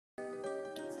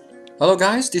Hello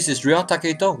guys, this is Real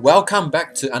Takeito. Welcome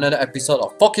back to another episode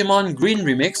of Pokemon Green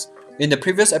Remix. In the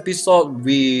previous episode,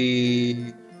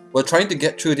 we were trying to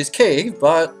get through this cave,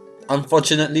 but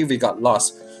unfortunately we got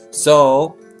lost.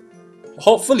 So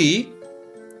hopefully,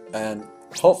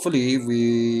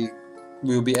 we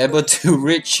will be able to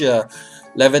reach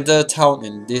Lavender Town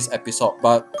in this episode.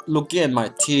 But looking at my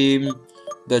team,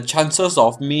 the chances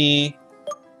of me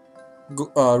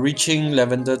reaching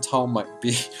Lavender Town might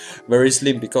be very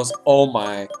slim because all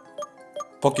my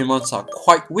Pokemons are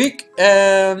quite weak,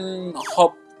 and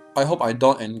I hope I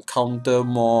don't encounter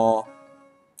more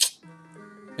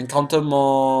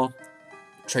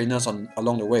trainers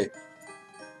along the way.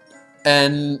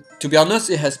 And to be honest,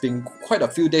 it has been quite a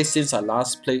few days since I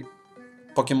last played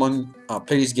play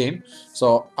this game,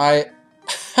 so I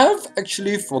have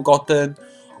actually forgotten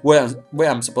where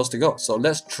I'm supposed to go. So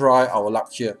let's try our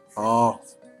luck here. Oh,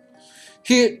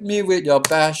 hit me with your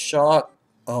best shot.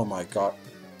 Oh my god.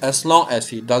 As long as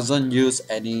he doesn't use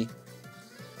any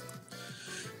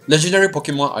legendary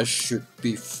Pokemon, I should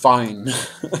be fine.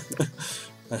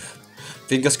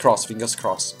 Fingers crossed, fingers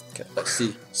crossed. Okay, let's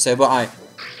see. Sableye.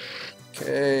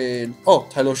 Okay. Oh,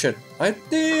 Tylotion. I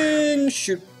think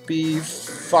should be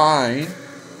fine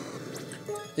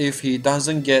if he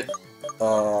doesn't get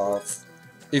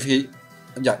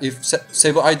if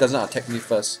Sableye doesn't attack me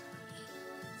first.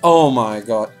 Oh my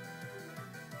god.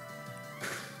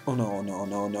 Oh no, no,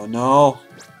 no, no, no.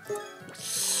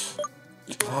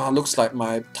 Looks like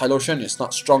my Tylotion is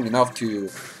not strong enough to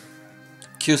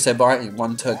kill Sableye in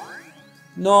one turn.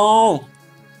 No!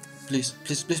 Please,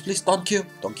 please, please, please, don't kill.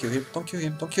 Don't kill him, don't kill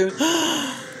him, don't kill him.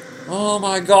 Oh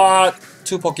my god!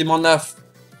 2 Pokemon left.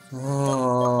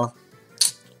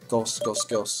 Ghost.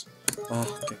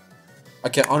 Okay. I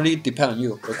can only depend on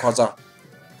you, Rayquaza.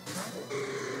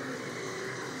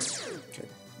 Okay.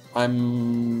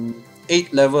 I'm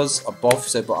 8 levels above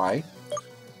Sableye.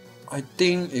 I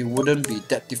think it wouldn't be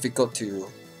that difficult to...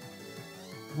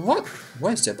 What?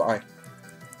 Where is Sableye?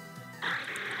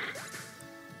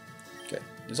 Okay,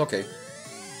 it's okay.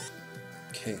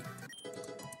 Okay,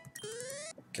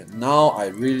 now I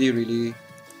really...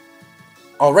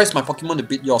 I'll raise my Pokemon to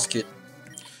beat yours, kid.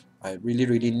 I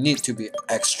really need to be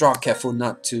extra careful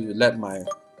not to let my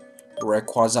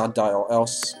Rayquaza die, or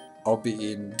else I'll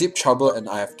be in deep trouble and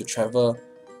I have to travel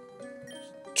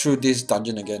through this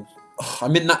dungeon again. I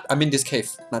mean this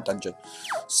cave, not dungeon.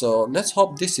 So let's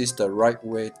hope this is the right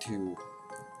way to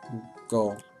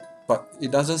go. But it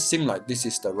doesn't seem like this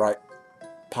is the right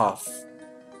path.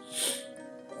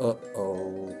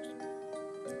 Uh-oh.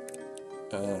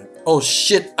 Oh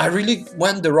shit, I really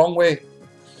went the wrong way.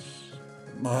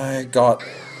 My god.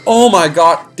 Oh my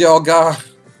god, Dialga.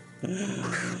 I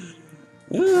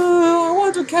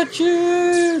want to catch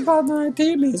you, but my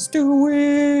team is too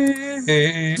weak.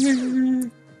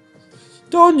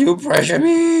 Don't you pressure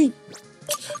me.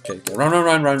 Okay,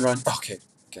 run. Okay.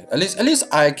 At least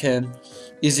I can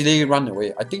easily run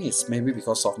away. I think it's maybe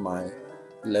because of my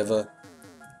level.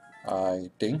 I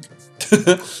think.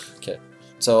 Okay,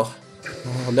 so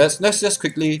let's just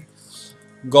quickly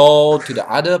go to the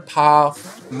other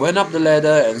path, went up the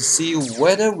ladder, and see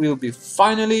whether we'll be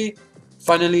finally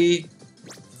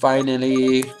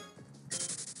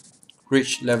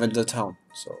reach Lavender Town.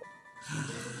 So,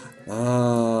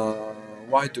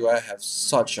 why do I have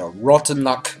such a rotten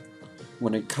luck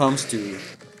when it comes to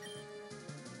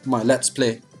my Let's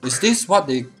Play? Is this what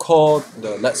they call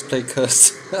the Let's Play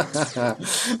curse?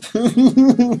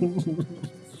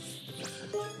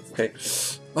 Okay.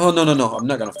 Oh no, I'm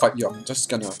not gonna fight you. I'm just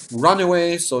gonna run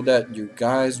away so that you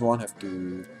guys won't have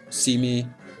to see me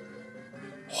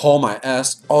haul my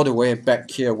ass all the way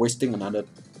back here, wasting another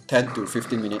 10 to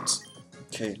 15 minutes.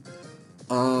 Okay.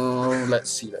 Let's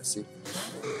see.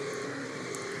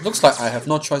 Looks like I have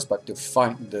no choice but to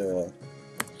fight the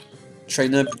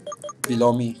trainer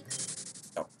below me.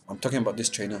 Oh, I'm talking about this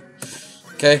trainer.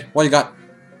 Okay, what you got?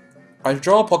 I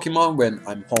draw Pokemon when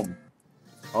I'm home.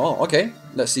 Oh, okay.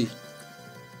 Let's see.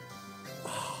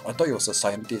 I thought it was a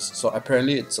scientist, so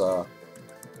apparently it's a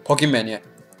Pokemaniac.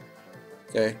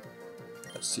 Okay,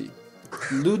 let's see.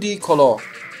 Ludicolo.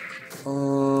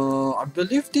 I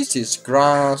believe this is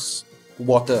grass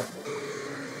water.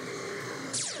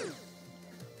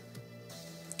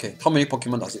 Okay, how many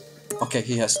Pokemon does it? Okay,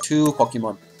 he has 2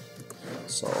 Pokemon.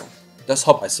 So let's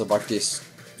hope I survive this.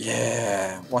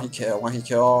 Yeah, one hit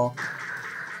kill.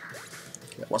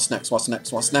 Okay, what's next?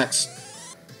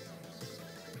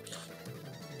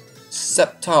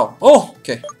 Sceptile. Oh,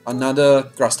 okay,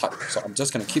 another grass type. So I'm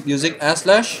just gonna keep using Air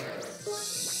Slash.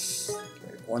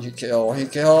 Okay, one hit kill.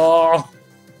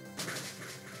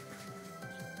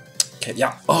 Okay,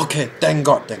 yeah. Okay, thank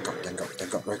God.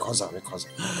 Rayquaza.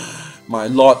 My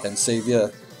lord and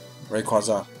savior,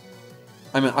 Rayquaza.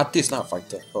 I'm an artist, not a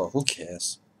fighter. Oh, who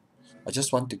cares? I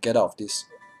just want to get out of this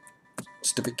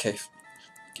stupid cave.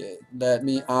 Okay, let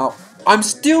me out. I'm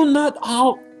still not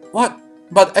out. What?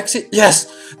 But exit. Yes,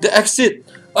 the exit.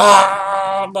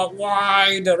 Ah, but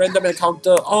why the random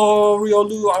encounter? Oh,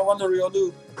 Riolu. I want a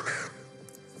Riolu.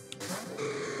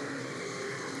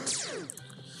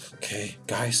 Okay,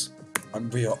 guys,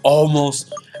 we are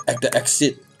almost at the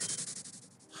exit.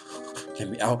 Let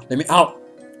me out. Let me out.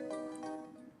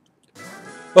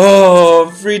 Oh,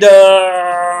 freedom!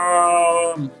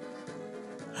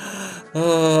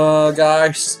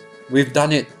 Guys, we've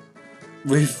done it.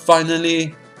 We've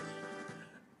finally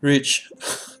reached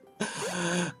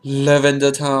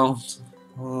Lavender Town.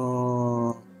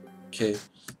 Okay,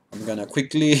 I'm gonna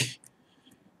quickly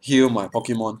heal my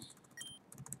Pokemon.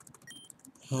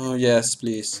 Oh, yes,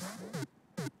 please.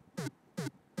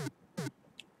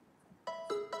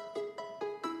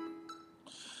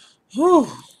 Whew.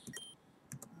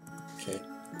 Okay,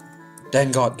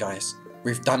 thank God, guys.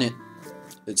 We've done it.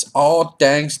 It's all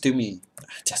thanks to me.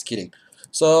 Just kidding.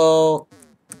 So,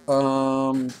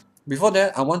 before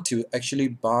that, I want to actually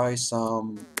buy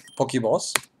some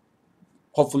Pokeballs.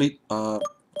 Hopefully,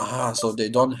 so they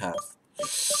don't have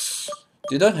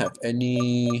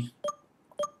any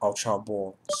Ultra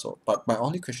Ball. So, but my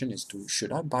only question is,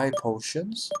 should I buy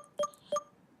potions?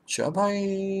 Should I buy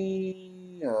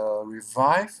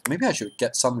revive? Maybe I should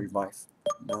get some revive.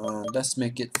 Let's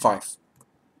make it 5.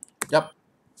 Yep.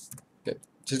 Okay.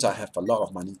 Since I have a lot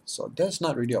of money, so that's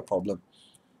not really a problem.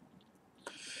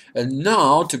 And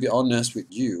now, to be honest with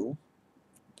you,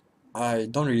 I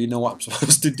don't really know what I'm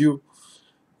supposed to do.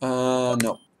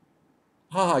 No.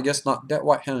 I guess not. That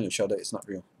white hand on your shoulder is not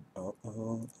real. Oh,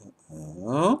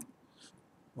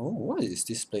 what is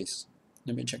this place?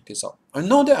 Let me check this out. I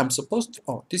know that I'm supposed to...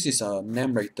 Oh, this is a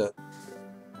narrator.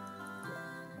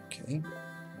 Okay.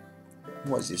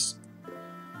 What is this?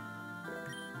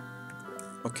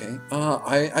 Okay.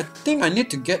 I think I need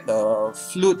to get a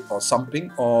flute or something,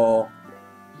 or...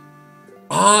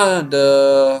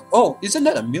 Oh, isn't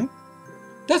that a mill?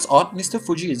 That's odd. Mr.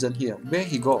 Fuji isn't here. Where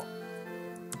he go?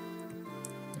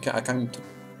 Okay, I can't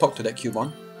talk to that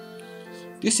Cubone.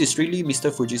 This is really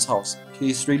Mr. Fuji's house. He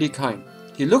is really kind.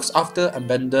 He looks after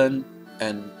abandoned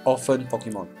and orphaned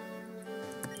Pokemon.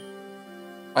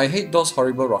 I hate those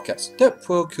horrible rockets. That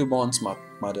poor Cubone's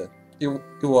mother.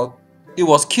 It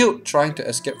was killed trying to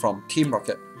escape from Team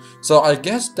Rocket. So I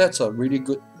guess that's a really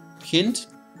good hint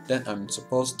that I'm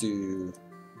supposed to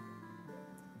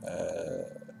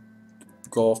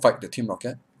go fight the Team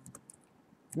Rocket.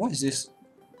 What is this?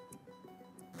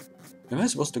 Am I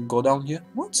supposed to go down here?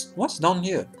 What's down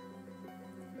here?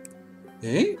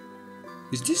 Hey?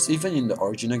 Is this even in the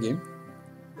original game?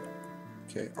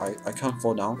 Okay, I can't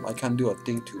fall down. I can't do a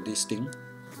thing to this thing.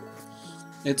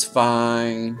 It's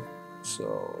fine.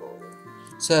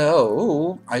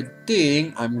 So I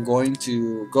think I'm going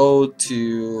to go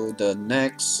to the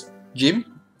next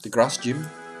gym, the grass gym.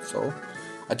 So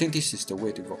I think this is the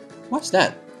way to go. What's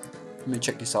that? Let me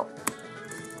check this out.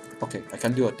 Okay, I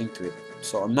can do a thing to it.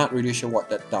 So I'm not really sure what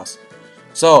that does.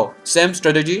 So same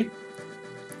strategy.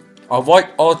 Avoid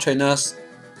all trainers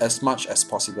as much as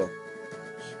possible.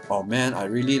 Oh man, I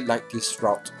really like this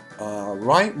route.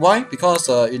 Right? Why? Because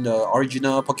in the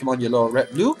original Pokemon Yellow,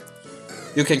 Red, Blue,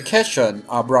 you can catch an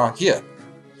Abra here.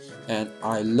 And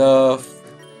I love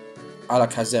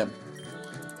Alakazam.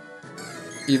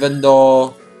 Even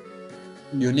though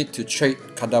you need to trade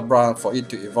Kadabra for it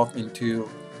to evolve into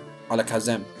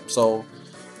Alakazam. So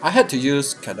I had to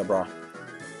use Kadabra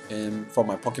for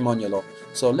my Pokemon Yellow.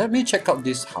 So let me check out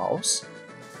this house.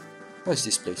 What is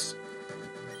this place?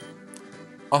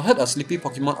 I heard a sleepy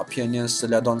Pokemon appear near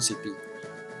Celadon City.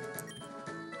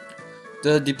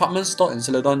 The department store in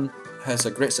Celadon has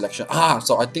a great selection.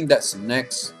 So I think that's the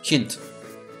next hint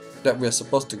that we're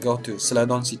supposed to go to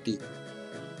Celadon City.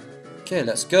 Okay,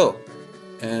 let's go.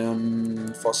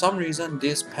 And for some reason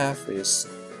this path it's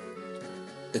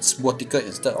vertical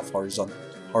instead of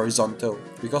horizontal,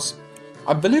 because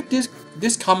I believe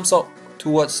this comes out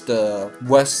towards the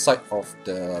west side of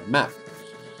the map.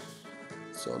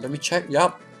 So let me check.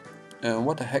 Yup. And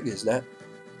what the heck is that?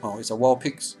 Oh, it's a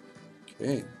Vulpix.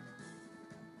 Okay.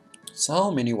 So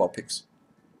many Vulpix.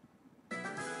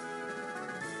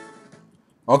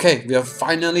 Okay, we are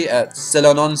finally at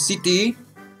Celadon City.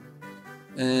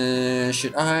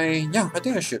 Should I? Yeah, I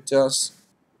think I should just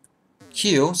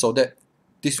heal so that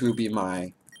this will be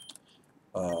my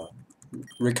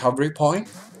recovery point.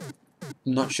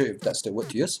 I'm not sure if that's the word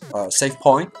to use. Save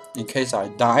point in case I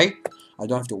die. I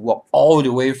don't have to walk all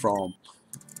the way from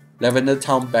Lavender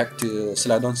Town back to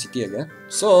Celadon City again.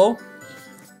 So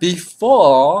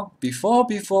before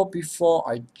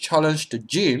I challenge the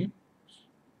gym,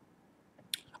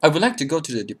 I would like to go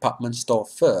to the department store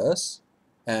first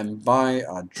and buy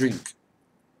a drink.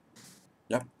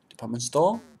 Yep, department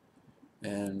store.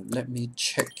 And let me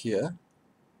check here.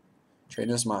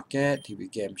 Trainers Market,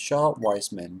 TV Game Shop,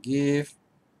 Wise Man Gift,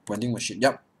 vending machine.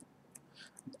 Yep.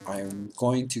 I'm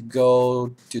going to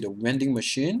go to the vending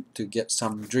machine to get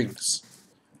some drinks.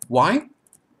 Why?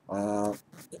 I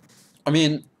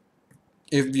mean,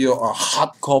 if you're a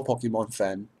hardcore Pokemon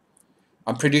fan,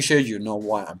 I'm pretty sure you know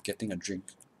why I'm getting a drink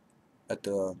at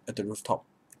the rooftop.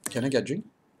 Can I get a drink?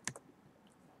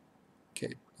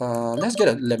 Okay. Let's get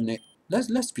a lemonade.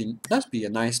 Let's be a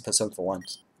nice person for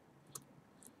once.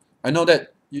 I know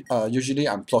that usually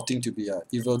I'm plotting to be an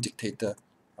evil dictator.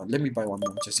 Let me buy one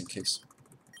more just in case.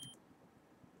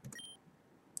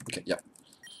 Okay, yeah.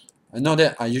 I know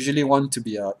that I usually want to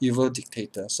be an evil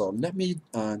dictator, so let me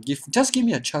just give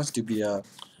me a chance to be a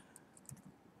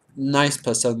nice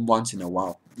person once in a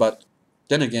while. But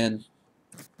then again,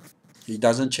 it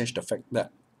doesn't change the fact that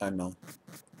I'm a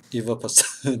evil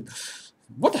person.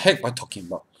 What the heck am I talking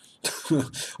about?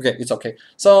 Okay, it's okay.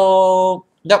 So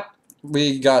yep,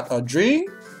 we got a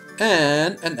drink,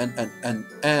 and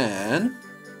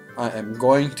I am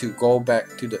going to go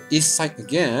back to the east side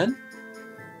again,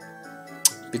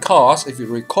 because if you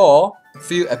recall, a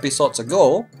few episodes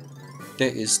ago, there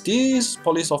is this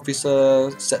police officer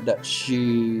said that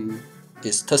she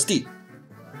is thirsty,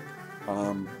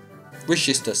 which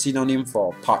is the synonym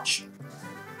for parched.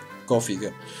 Go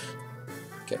figure.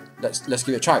 Okay, let's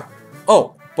give it a try.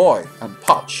 Oh boy, I'm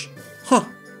parched. Huh,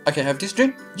 I can have this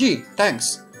drink? Gee,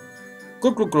 thanks.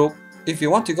 Group. If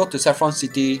you want to go to Saffron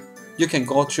City, you can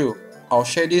go through. I'll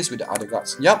share this with the other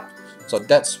guards. Yep. So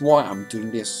that's why I'm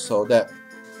doing this, so that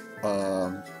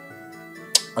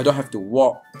I don't have to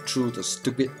walk through the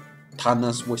stupid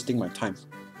tunnels wasting my time.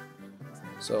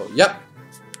 So yep.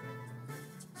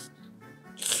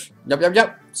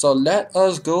 So let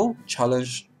us go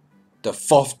challenge the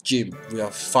 4th gym. We are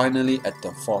finally at the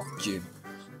 4th gym.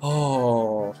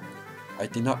 Oh, I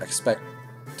did not expect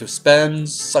to spend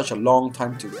such a long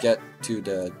time to get to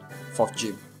the 4th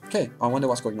gym. Okay, I wonder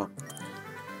what's going on.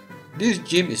 This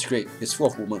gym is great. It's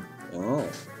full of women. Oh,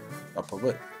 a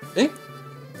pervert. Eh?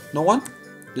 No one?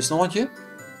 There's no one here?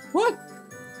 What?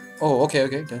 Oh, okay.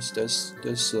 There's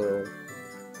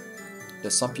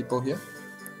some people here.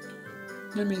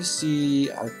 Let me see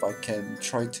if I can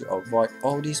try to avoid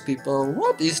all these people.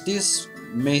 What is this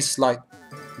maze-like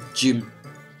gym?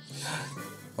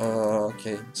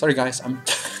 Okay. Sorry guys, I'm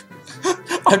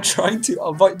I'm trying to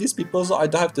avoid these people so I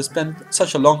don't have to spend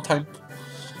such a long time.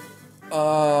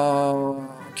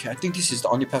 Okay, I think this is the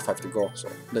only path I have to go, so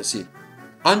let's see.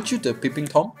 Aren't you the peeping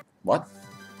Tom? What?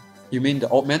 You mean the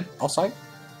old man outside?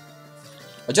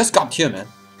 I just got here, man.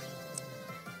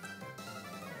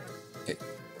 Okay.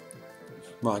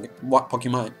 What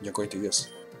Pokemon you're going to use?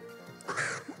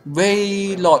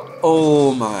 Wailord.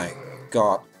 Oh my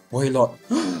god. Wailord.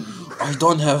 I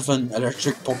don't have an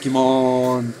electric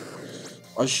Pokemon.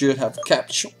 I should have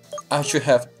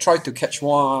tried to catch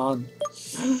one.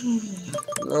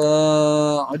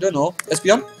 I don't know.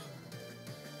 Espeon?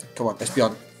 Come on,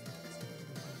 Espeon.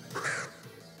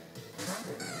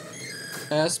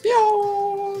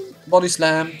 Espeon! Body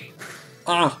slam.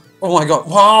 Ah! Oh my god!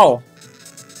 Wow!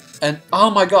 And oh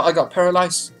my god! I got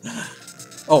paralyzed.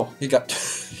 Oh, he got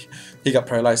he got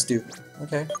paralyzed too.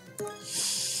 Okay.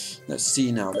 Let's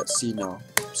see now.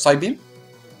 Psybeam.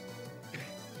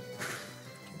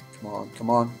 Come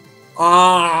on.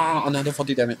 Ah! Another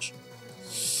 40 damage.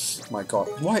 My god.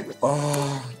 Why?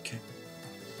 Oh, okay.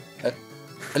 At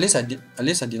least I did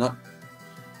not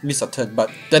miss a turn,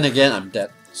 but then again I'm dead.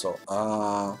 So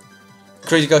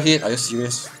critical hit, are you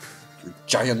serious? You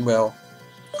giant whale.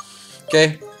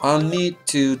 Okay, I'll need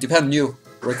to depend on you,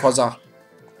 Rayquaza.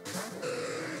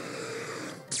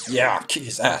 Yeah, kick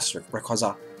his ass,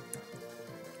 Rayquaza.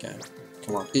 Okay,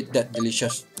 come on, eat that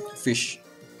delicious fish.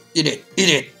 Eat it!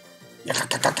 Okay,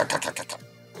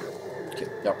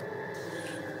 yep.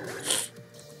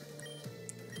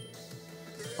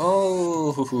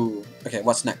 Oh, okay,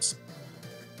 what's next?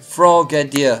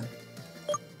 Frogadier.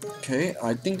 Okay,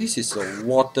 I think this is a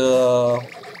water...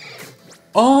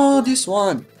 Oh, this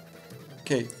one!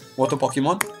 Okay, water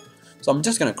Pokemon. So I'm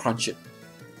just gonna crunch it.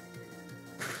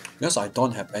 Because I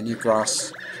don't have any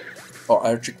grass or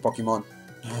electric Pokemon.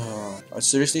 I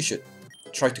seriously should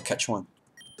try to catch one.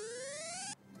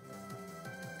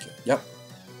 Okay, yep.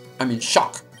 I'm in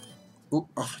shock. Ooh,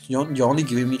 you're only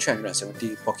giving me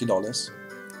 370 Poké Dollars.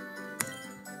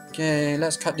 Okay,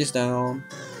 let's cut this down.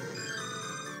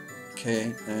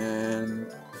 Okay, and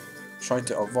try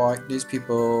to avoid these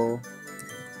people.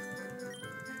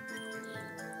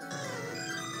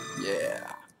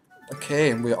 Yeah.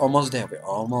 Okay, we're almost there. We're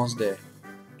almost there.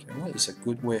 Okay, what is a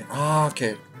good way? Ah,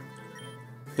 okay.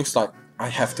 Looks like I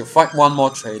have to fight one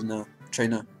more trainer.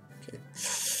 Okay.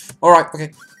 Alright,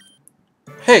 okay.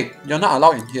 Hey, you're not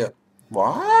allowed in here.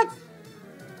 What?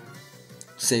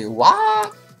 Say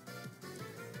what?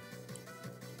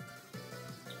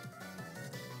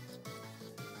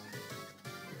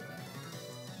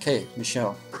 Okay,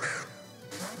 Michelle.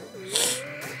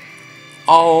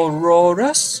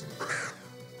 Auroras?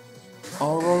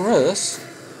 Auroras?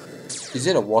 Is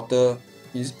it a water?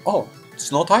 Oh,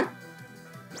 snow type?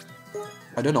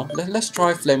 I don't know. Let's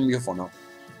try Flame Wheel for now.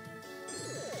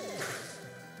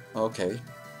 Okay.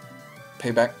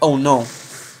 Payback. Oh no.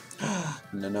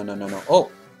 No. Oh.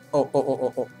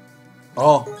 Oh.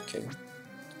 Oh, okay.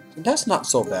 That's not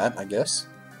so bad, I guess.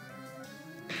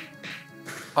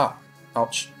 Ah,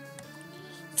 ouch.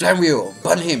 Flame Wheel!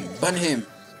 Burn him! Burn him!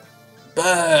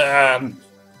 Burn!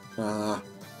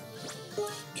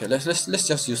 Okay, let's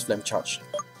just use Flame Charge.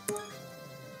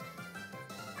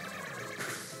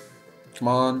 Come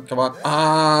on, come on.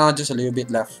 Ah, just a little bit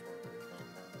left.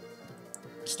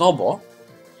 Snowball?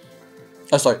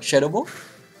 Oh, sorry, Shadow Ball?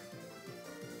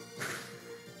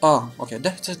 Ah, okay,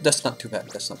 that's not too bad.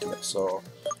 That's not too bad. So,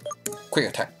 quick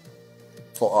attack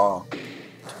for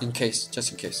in case,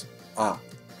 just in case. Ah,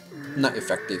 not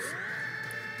effective.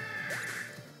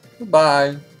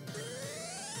 Goodbye.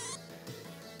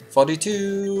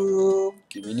 42.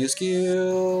 Give me new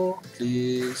skill,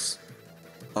 please.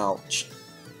 Ouch.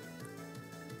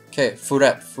 Okay, full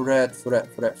red.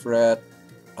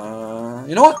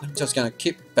 You know what? I'm just gonna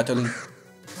keep battling.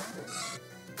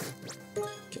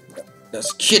 Okay,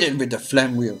 let's hit it with the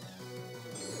Flame Wheel.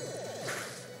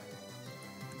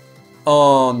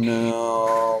 Oh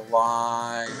no,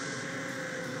 why?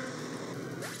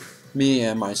 Me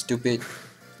and my stupid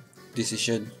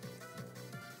decision.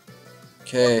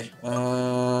 Okay,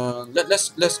 let's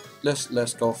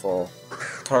go for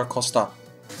Caracosta.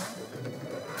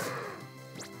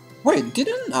 Wait,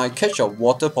 didn't I catch a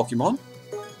water Pokemon?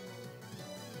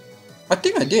 I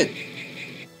think I did.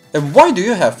 And why do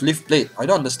you have Leaf Blade? I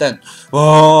don't understand.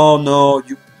 Oh no,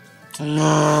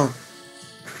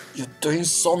 you're doing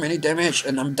so many damage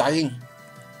and I'm dying.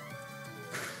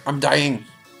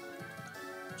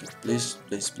 Please,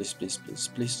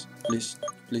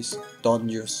 don't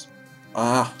use.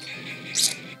 Ah,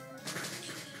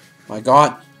 my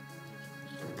God.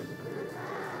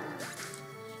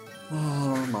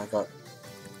 Oh my God.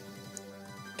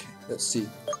 Okay, let's see.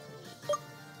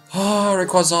 Ah,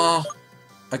 Rayquaza,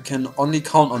 I can only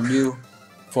count on you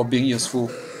for being useful.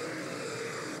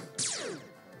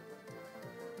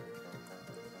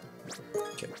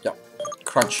 Okay, yeah,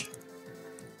 crunch.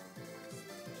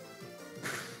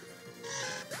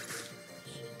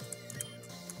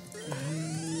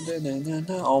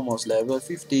 Almost level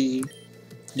 50.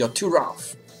 You're too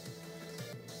rough.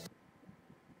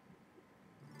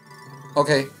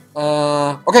 Okay.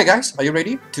 Okay, guys, are you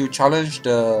ready to challenge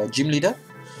the gym leader?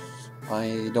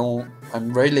 I'm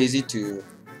very lazy to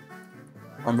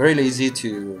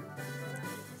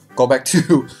go back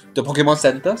to the Pokemon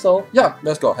Center. So yeah,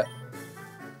 let's go ahead.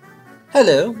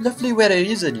 Hello, lovely weather,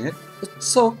 isn't it? It's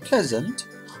so pleasant.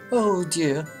 Oh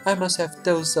dear, I must have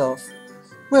dozed off.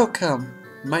 Welcome.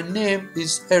 My name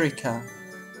is Erika.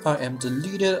 I am the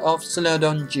leader of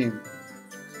Celadon Gym.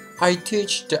 I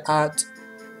teach the art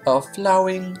of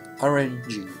flowering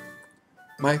arranging.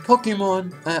 My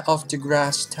Pokemon are of the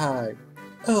grass type.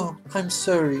 Oh, I'm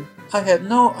sorry. I had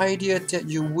no idea that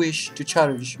you wish to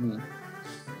challenge me.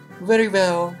 Very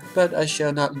well, but I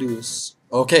shall not lose.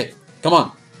 Okay, come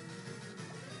on.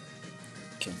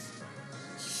 Okay.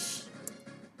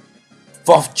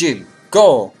 Fourth gym,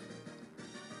 go!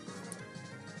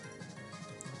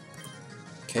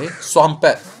 Okay,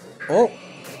 Swampert. Oh,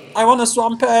 I want a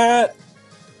Swampert!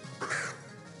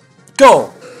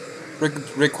 Go!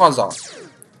 Rayquaza.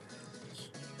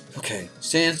 Okay,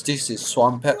 since this is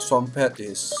Swampert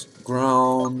is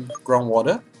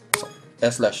groundwater. So,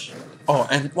 S/. Oh,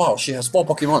 and wow, she has 4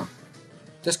 Pokemon.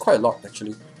 That's quite a lot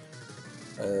actually.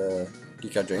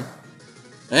 Pika Drain.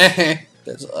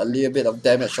 That's a little bit of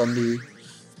damage only.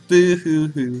 Boo hoo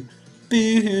hoo.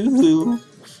 Boo hoo hoo.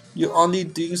 You only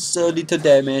do so little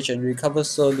damage and recover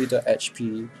so little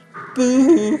HP. Boo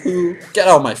hoo hoo. Get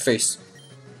out of my face.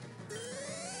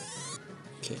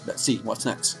 Okay, let's see what's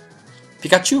next.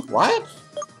 Pikachu? What?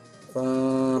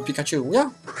 Pikachu,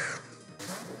 yeah.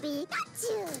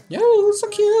 Pikachu. Yo, so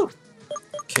cute.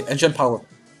 Okay, engine power.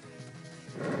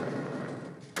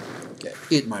 Okay,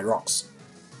 eat my rocks.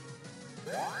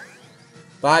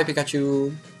 Bye,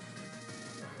 Pikachu.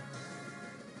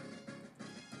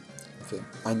 Okay,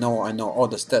 I know, all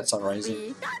the stats are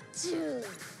rising.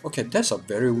 Okay, that's a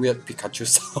very weird Pikachu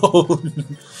sound.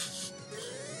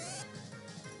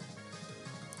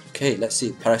 Okay, let's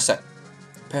see. Parasect.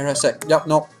 Parasect. Yup,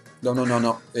 no.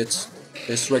 No. It's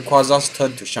Rayquaza's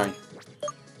turn to shine.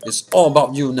 It's all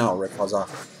about you now, Rayquaza.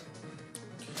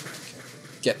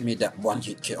 Get me that one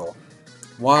hit KO.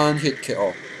 One hit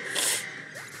KO.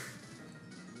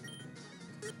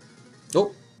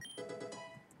 Oh.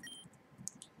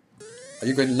 Are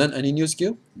you going to learn any new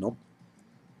skill? Nope.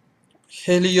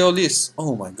 Heliolisk.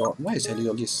 Oh my god, what is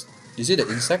Heliolisk? Is it an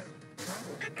insect?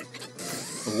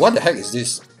 What the heck is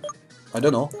this? I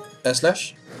don't know.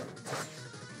 S/?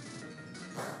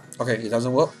 Okay, it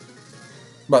doesn't work.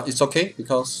 But it's okay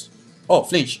because... Oh,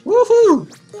 flinch. Woohoo!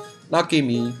 Lucky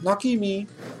me. Lucky me.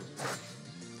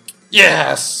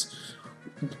 Yes!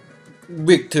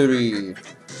 Victory!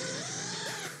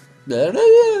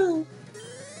 Okay,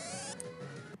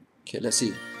 let's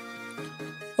see.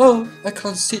 Oh, I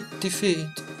concede defeat.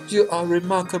 You are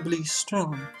remarkably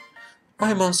strong.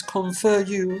 I must confer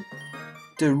you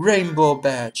the Rainbow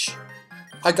Badge.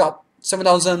 I got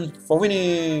 7,000 for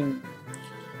winning!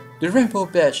 The Rainbow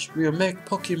Badge will make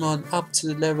Pokemon up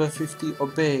to level 50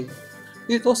 obey.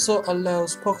 It also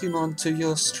allows Pokemon to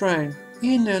use strength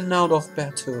in and out of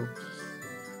battle.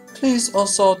 Please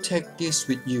also take this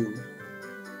with you.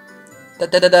 Da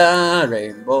da da da!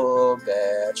 Rainbow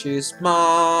Badge is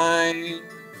mine!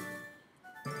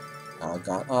 I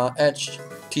got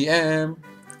HTM.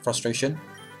 Frustration.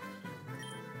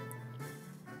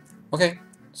 Okay,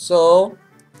 so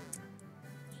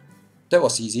that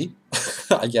was easy,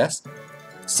 I guess.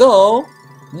 So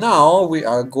now we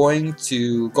are going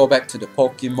to go back to the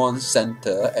Pokemon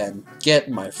Center and get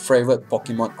my favorite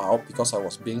Pokemon out because I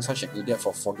was being such an idiot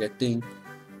for forgetting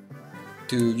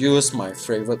to use my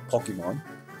favorite Pokemon.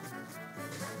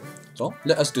 So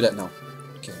let us do that now.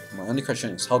 Okay, my only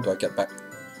question is how do I get back?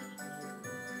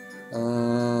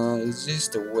 Is this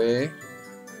the way?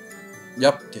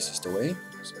 Yep, this is the way.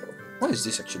 So, what is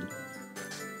this actually?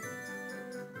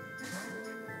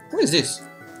 What is this?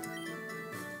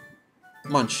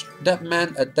 Munch. That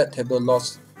man at that table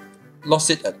lost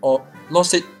it all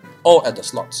at the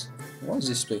slots. What is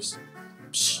this place?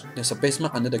 Psh, there's a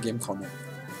basement under the game corner.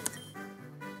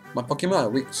 My Pokemon are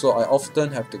weak, so I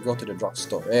often have to go to the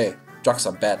drugstore. Hey, drugs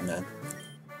are bad, man.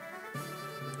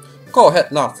 Go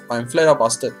ahead, laugh. I'm flat out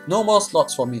busted. No more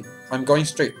slots for me. I'm going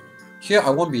straight. Here I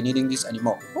won't be needing this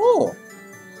anymore. Oh!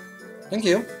 Thank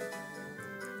you.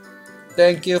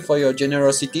 Thank you for your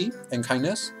generosity and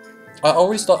kindness. I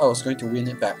always thought I was going to win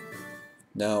it back.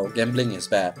 No, gambling is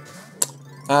bad.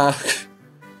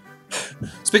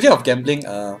 Speaking of gambling,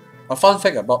 a fun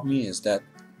fact about me is that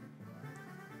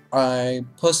I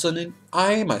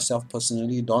myself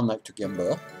personally don't like to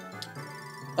gamble.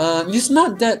 It's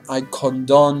not that I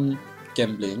condone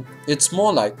gambling. It's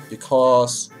more like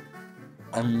because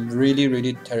I'm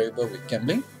really terrible with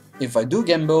gambling. If I do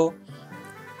gamble,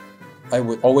 I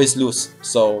would always lose.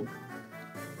 So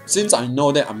since I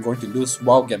know that I'm going to lose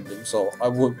while gambling, so I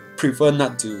would prefer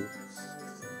not to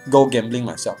go gambling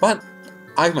myself. But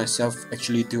I myself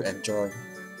actually do enjoy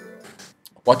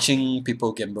watching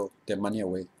people gamble their money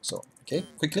away. So okay,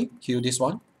 quickly heal this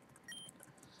one.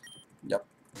 Yep.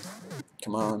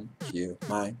 Come on, heal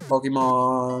my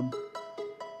Pokemon.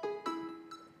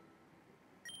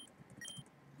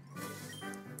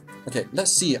 Okay,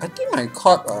 let's see. I think I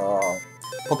caught a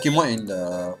Pokemon in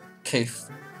the cave.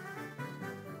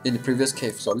 In the previous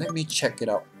cave, so let me check it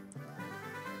out.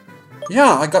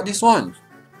 Yeah, I got this one.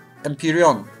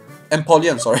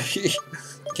 Empoleon, sorry.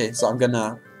 Okay, so I'm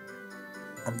gonna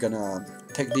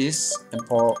take this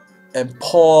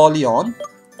Empoleon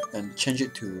and change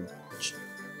it to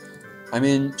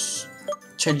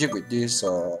change it with this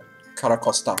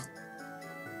Caracosta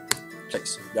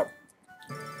place. Yep.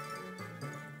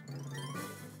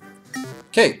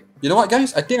 Okay, you know what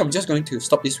guys? I think I'm just going to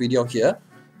stop this video here.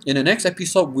 In the next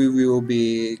episode, we will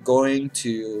be going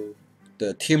to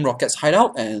the Team Rocket's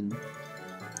hideout and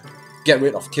get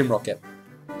rid of Team Rocket.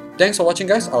 Thanks for watching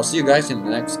guys. I'll see you guys in the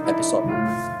next episode.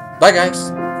 Bye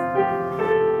guys!